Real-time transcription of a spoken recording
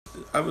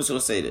I was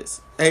gonna say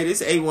this. Hey,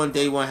 this A1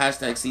 Day One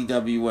hashtag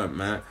CWM,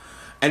 man.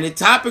 And the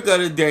topic of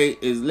the day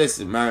is,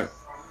 listen, man.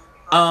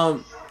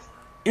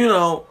 You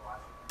know,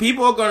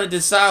 people are gonna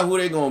decide who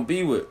they're gonna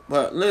be with.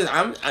 But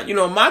listen,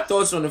 my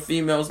thoughts on the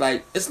females,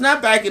 like, it's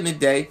not back in the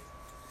day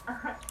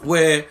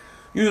where,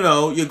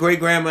 your great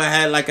grandma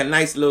had like a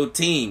nice little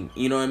team.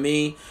 You know what I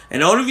mean?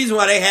 And the only reason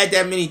why they had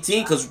that many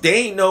teams, because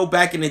they ain't know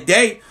back in the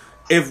day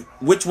if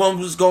which one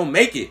was gonna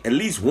make it. At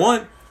least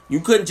one. You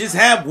couldn't just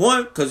have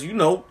one, because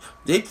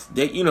they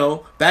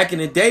back in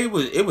the day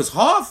it was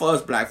hard for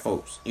us black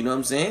folks. You know what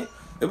I'm saying?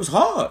 It was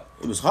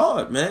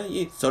hard,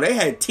 man. So they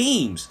had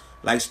teams,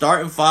 like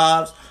starting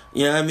fives,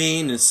 you know what I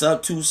mean, and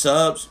two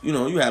subs.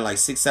 You had like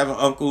 6, 7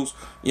 uncles,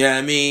 you know what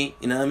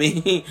I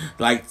mean,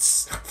 like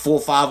 4 or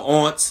 5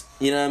 aunts,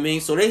 you know what I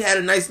mean. So they had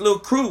a nice little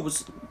crew. It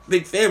was a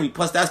big family.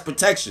 Plus that's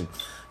protection.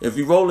 If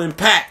you roll in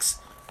packs,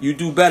 you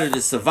do better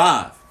to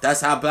survive.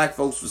 That's how black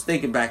folks was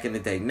thinking back in the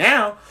day.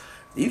 Now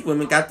these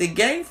women got their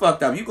game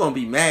fucked up. You gonna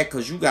be mad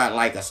because you got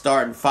like a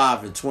starting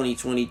 5 in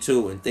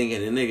 2022 and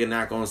thinking the nigga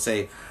not gonna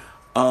say,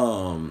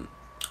 I'll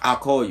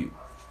call you.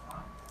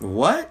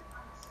 What?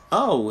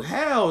 Oh,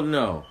 hell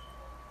no.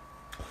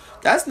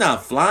 That's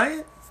not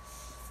flying.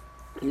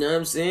 You know what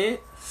I'm saying?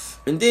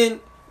 And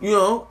then,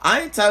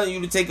 I ain't telling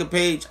you to take a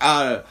page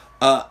out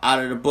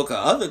of the book of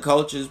other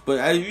cultures,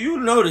 but if you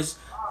notice,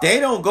 they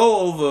don't go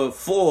over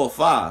 4 or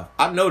 5.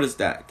 I noticed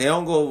that. They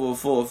don't go over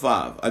 4 or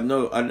 5. I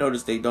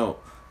noticed they don't.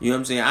 You know what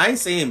I'm saying? I ain't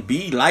saying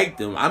be like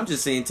them. I'm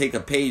just saying take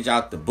a page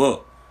out the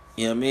book.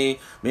 You know what I mean?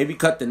 Maybe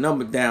cut the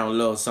number down a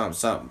little,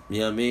 something. You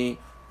know what I mean?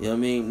 You know what I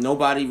mean?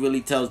 Nobody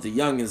really tells the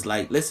youngins,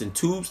 like, listen,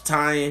 tubes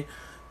tying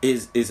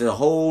is a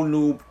whole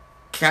new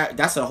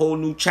that's a whole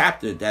new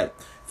chapter that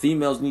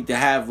females need to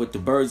have with the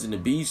birds and the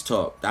bees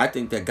talk. I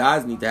think that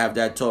guys need to have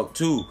that talk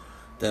too.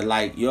 That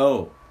like,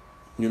 you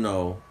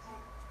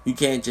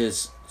can't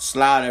just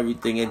slide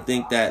everything and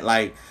think that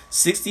like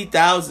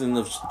 $60,000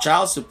 of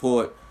child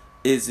support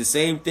is the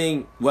same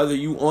thing whether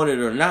you on it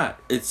or not.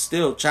 It's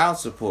still child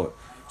support.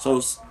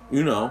 So,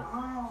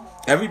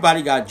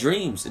 everybody got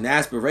dreams and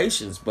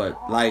aspirations, but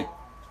like,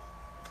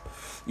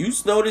 you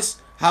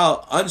notice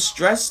how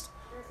unstressed,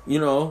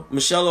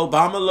 Michelle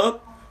Obama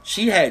looked?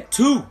 She had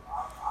 2.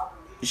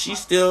 She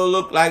still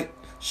looked like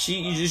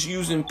she just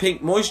using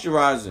pink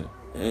moisturizer.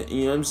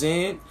 You know what I'm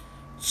saying?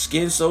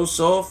 Skin so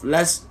soft,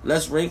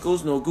 less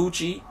wrinkles, no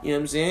Gucci. You know what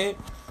I'm saying?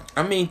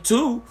 I mean,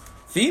 2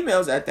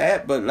 females at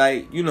that, but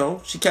like,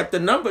 she kept the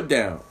number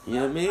down. You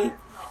know what I mean?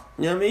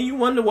 You know what I mean? You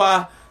wonder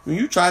why when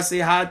you try to say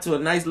hi to a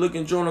nice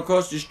looking joint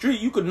across the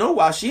street, you could know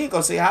why she ain't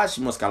gonna say hi.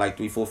 She must got like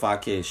 3, 4,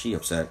 5 kids. She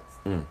upset.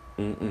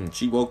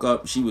 She woke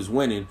up, she was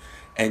winning,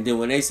 and then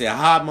when they said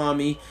hi,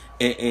 mommy,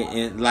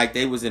 and like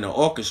they was in an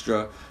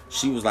orchestra,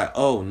 she was like,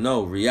 oh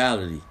no,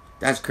 reality.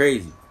 That's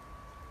crazy.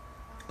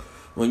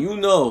 When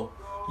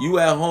you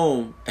at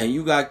home and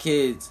you got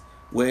kids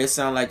where it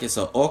sound like it's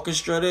an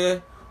orchestra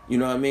there, you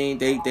know what I mean?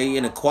 They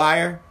in a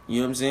choir, you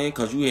know what I'm saying?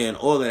 Because you hearing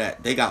all of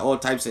that. They got all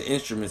types of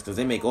instruments because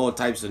they make all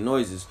types of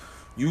noises.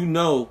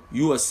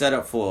 You are set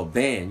up for a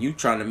band. You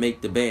trying to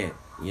make the band.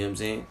 You know what I'm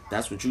saying?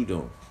 That's what you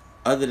doing.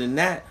 Other than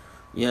that,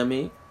 you know what I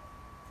mean?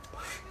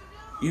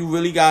 You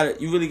really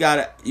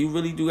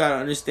do gotta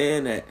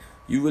understand that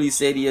you really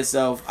say to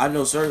yourself, I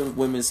know certain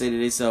women say to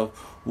themselves,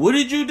 what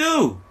did you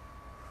do?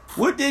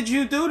 What did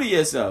you do to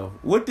yourself?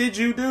 What did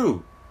you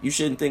do? You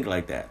shouldn't think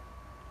like that.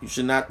 You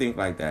should not think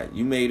like that.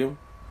 You made them.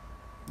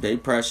 They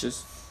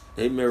precious.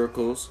 They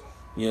miracles.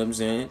 You know what I'm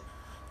saying?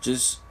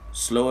 Just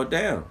slow it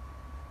down.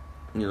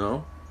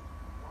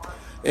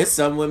 It's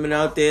some women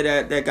out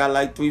there that got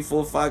like 3,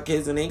 4, 5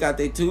 kids and they got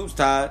their tubes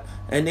tied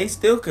and they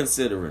still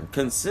considering.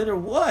 Consider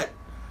what?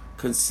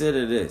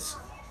 Consider this.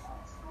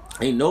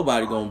 Ain't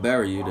nobody gonna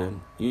bury you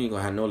then. You ain't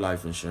gonna have no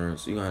life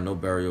insurance. You gonna have no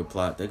burial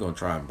plot. They gonna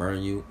try and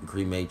burn you and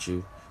cremate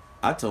you.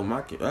 I told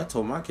my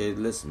kids,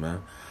 listen,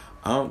 man,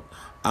 I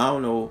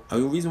don't know.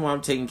 The reason why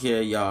I'm taking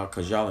care of y'all,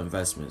 because y'all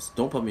investments.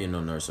 Don't put me in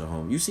no nursing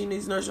home. You seen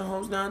these nursing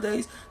homes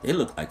nowadays? They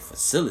look like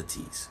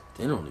facilities.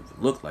 They don't even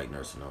look like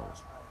nursing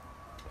homes.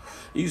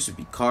 It used to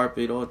be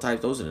carpet, all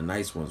types. Those are the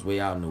nice ones way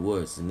out in the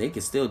woods. And they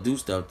can still do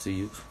stuff to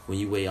you when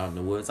you way out in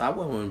the woods. I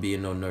wouldn't want to be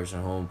in no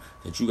nursing home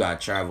that you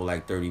got to travel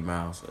like 30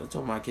 miles. I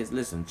told my kids,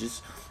 listen,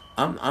 just...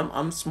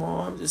 I'm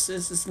small.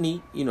 It's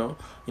neat, you know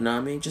what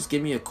I mean. Just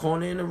give me a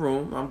corner in the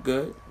room. I'm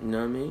good. You know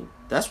what I mean.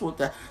 That's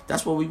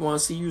what we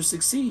want to see you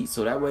succeed.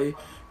 So that way,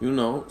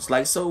 it's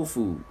like soul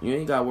food. You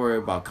ain't gotta worry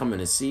about coming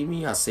to see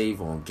me. I save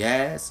on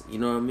gas. You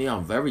know what I mean.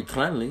 I'm very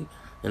cleanly.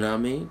 You know what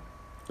I mean.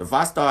 If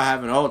I start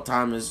having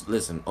Alzheimer's,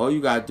 listen. All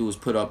you gotta do is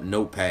put up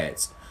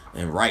notepads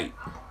and write.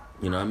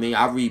 You know what I mean.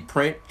 I read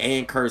print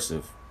and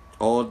cursive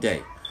all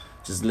day.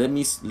 Just let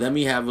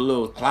me have a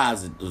little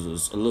closet, a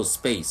little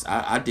space.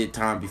 I did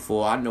time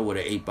before. I know what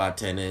an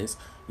 8x10 is.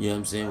 You know what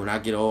I'm saying? When I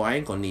get old, I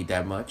ain't gonna need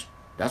that much.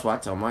 That's why I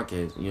tell my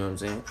kids. You know what I'm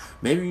saying?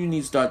 Maybe you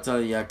need to start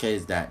telling your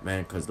kids that,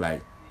 man, because,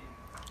 like,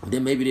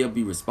 then maybe they'll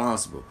be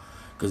responsible.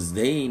 Because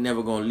they ain't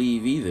never going to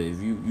leave either if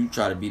you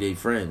try to be their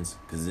friends.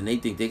 Because then they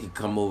think they can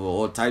come over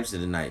all types of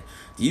the night.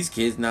 These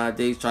kids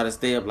nowadays try to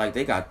stay up like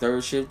they got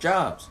third shift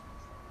jobs.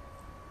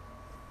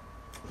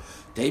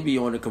 They be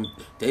on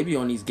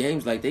these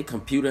games like they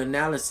computer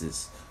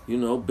analysis.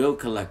 Bill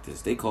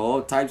collectors. They call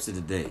all types of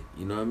the day.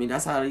 You know what I mean?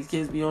 That's how these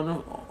kids be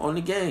on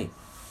the game.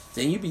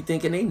 Then you be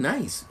thinking they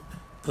nice.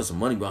 Put some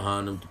money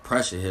behind them. The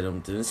pressure hit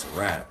them. Then it's a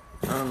wrap.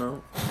 I don't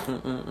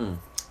know.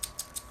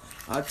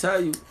 I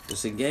tell you,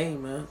 it's a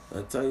game, man.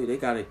 I tell you, they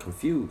got it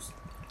confused.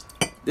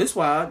 This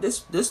why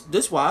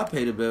I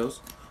pay the bills.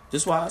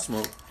 This why I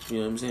smoke. You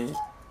know what I'm saying?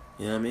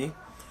 You know what I mean?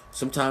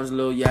 Sometimes a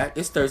little yak.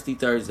 It's Thirsty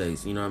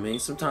Thursdays. You know what I mean?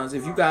 Sometimes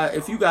if you got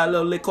a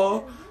little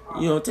liquor,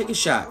 take a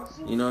shot.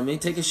 You know what I mean?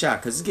 Take a shot,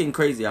 because it's getting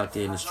crazy out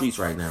there in the streets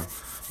right now.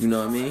 You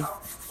know what I mean?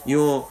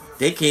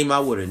 They came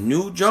out with a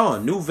new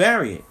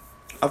variant.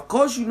 Of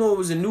course, it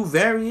was a new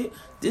variant.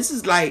 This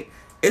is like,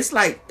 it's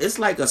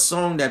like a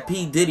song that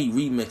P. Diddy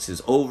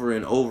remixes over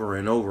and over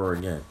and over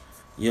again.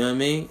 You know what I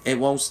mean? It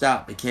won't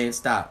stop. It can't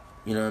stop.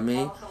 You know what I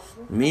mean?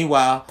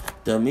 Meanwhile,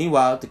 the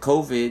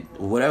COVID,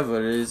 or whatever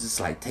it is, it's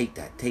like, take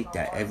that,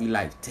 every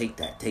life, take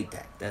that.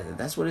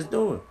 That's what it's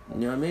doing.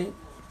 You know what I mean?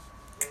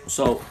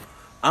 So,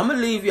 I'm gonna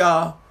leave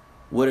y'all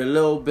with a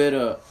little bit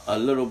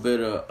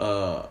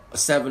of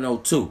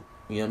 702. You know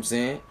what I'm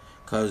saying?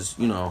 Cause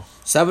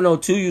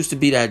 702 used to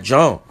be that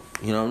jump.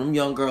 Them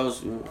young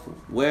girls,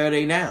 where are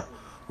they now?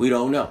 We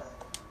don't know.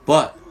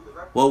 But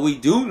what we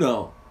do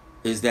know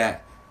is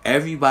that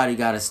everybody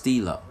got a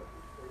steelo.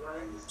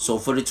 So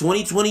for the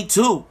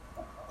 2022,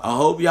 I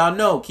hope y'all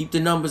know, keep the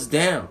numbers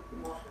down.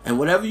 And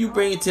whatever you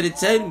bring it to the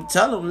table,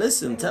 tell them,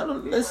 listen.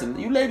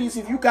 You ladies,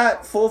 if you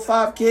got 4 or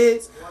 5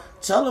 kids,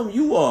 tell them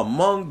you are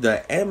among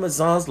the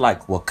Amazons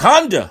like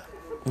Wakanda.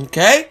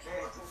 Okay?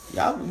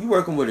 Y'all, you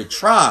working with a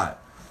tribe.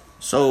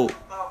 So,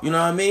 you know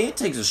what I mean? It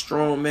takes a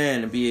strong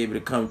man to be able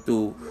to come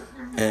through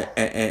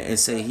and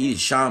say he's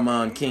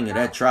shaman king of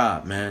that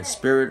tribe, man.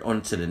 Spirit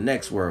on to the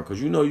next world. Because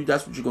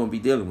that's what you're going to be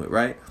dealing with,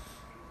 right?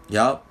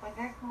 Yup.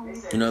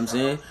 You know what I'm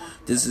saying?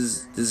 This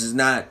is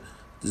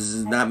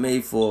not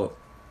made for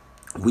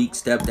weak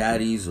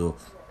stepdaddies or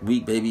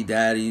weak baby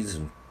daddies.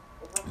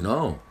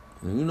 No.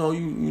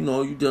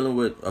 You dealing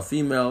with a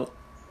female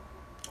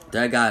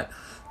that got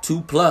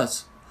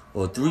 2+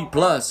 or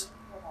 3+.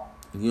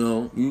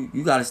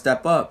 You got to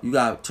step up. You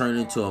got to turn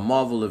into a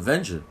Marvel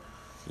Avenger.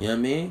 You know what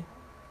I mean?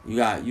 You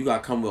got to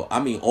come with,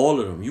 all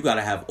of them. You got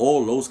to have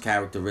all those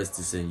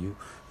characteristics in you.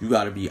 You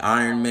got to be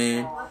Iron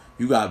Man.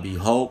 You got to be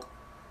Hulk.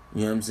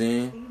 You know what I'm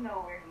saying?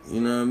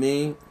 You know what I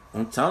mean?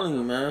 I'm telling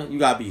you, man. You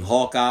got to be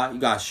Hawkeye. You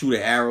got to shoot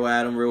an arrow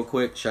at him real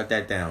quick. Shut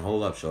that down.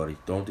 Hold up, shorty.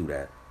 Don't do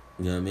that.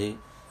 You know what I mean?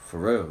 For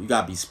real. You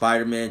got to be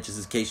Spider-Man just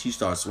in case you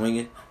start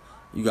swinging.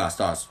 You got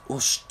to start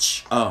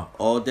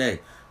all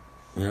day.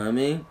 You know what I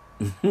mean?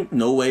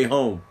 No Way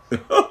Home.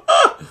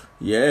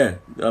 Yeah.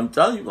 I'm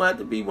telling you, you're going to have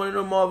to be one of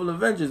them Marvel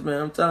Avengers,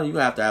 man. I'm telling you,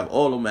 you're going to have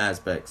all them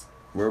aspects.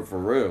 For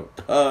real.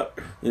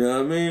 You know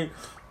what I mean?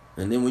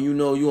 And then when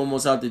you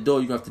almost out the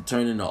door, you have to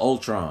turn into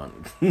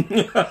Ultron.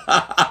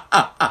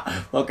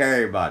 Fuck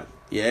everybody.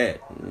 Yeah.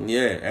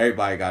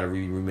 Everybody got to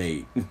be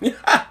remade.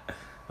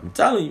 I'm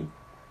telling you.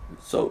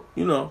 So,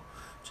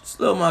 just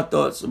little my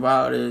thoughts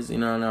about how it is,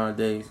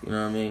 nowadays. You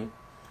know what I mean?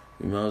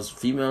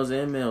 Females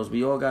and males,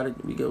 we all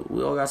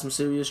got some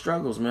serious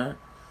struggles, man.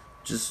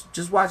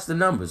 Just watch the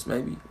numbers,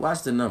 maybe.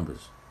 Watch the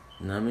numbers.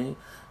 You know what I mean?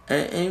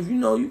 And if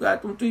you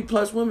got them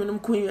 3+ women, them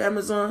Queen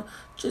Amazon,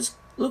 just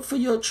look for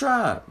your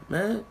tribe,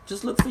 man.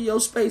 Just look for your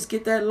space.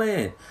 Get that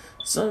land.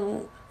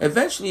 So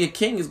eventually a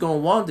king is going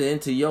to wander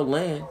into your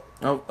land.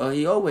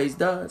 He always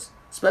does.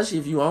 Especially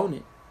if you own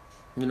it.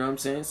 You know what I'm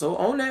saying? So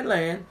own that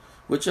land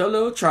with your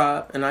little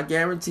tribe, and I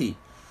guarantee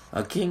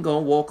a king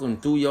going to walk on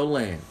through your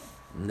land.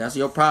 And that's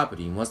your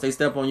property. And once they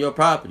step on your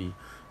property,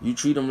 you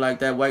treat them like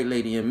that white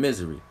lady in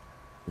Misery.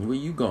 And where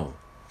you going?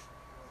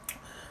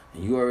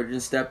 And you already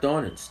stepped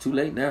on it. It's too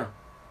late now.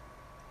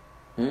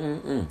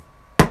 And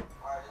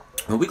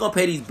we gonna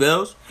pay these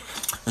bills,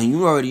 and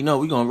you already know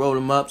we gonna roll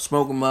them up,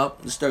 smoke them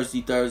up. It's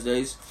Thirsty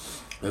Thursdays.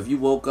 If you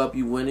woke up,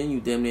 you winning. You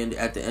damn near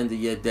at the end of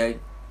your day.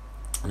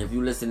 And if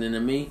you listening to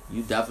me,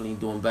 you definitely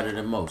doing better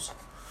than most.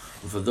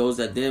 And for those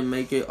that didn't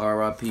make it,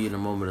 R.I.P. in a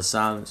moment of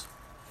silence.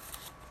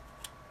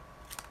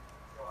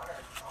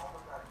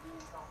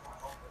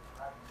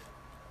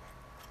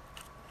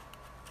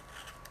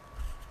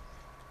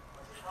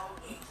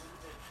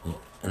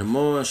 And a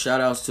moment,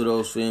 shout outs to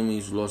those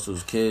families who lost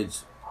those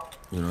kids.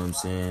 You know what I'm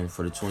saying?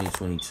 For the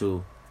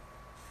 2022.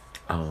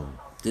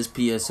 This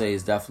PSA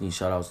is definitely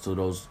shout outs to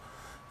those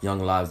young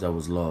lives that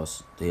was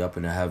lost. They up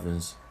in the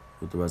heavens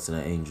with the rest of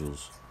the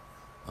angels.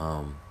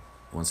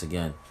 Once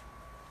again,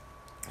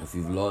 if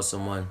you've lost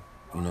someone,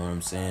 you know what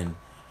I'm saying?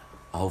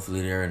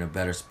 Hopefully they're in a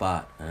better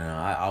spot. And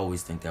I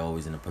always think they're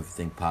always if you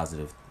think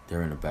positive,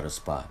 they're in a better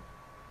spot.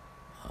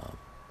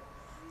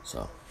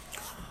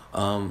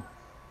 I'm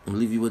gonna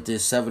leave you with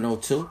this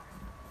 702.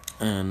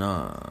 And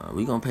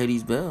we gonna pay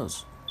these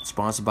bills.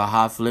 Sponsored by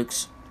Hot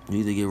Flicks. You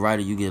either get right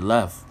or you get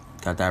left.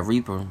 Got that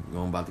Reaper.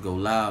 You're about to go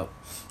loud.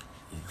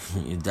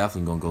 you're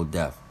definitely gonna go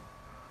deaf.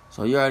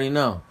 So you already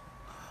know.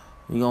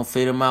 We gonna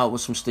fade him out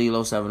with some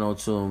Stilo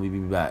 702 and we be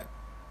back.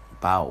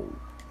 Bow.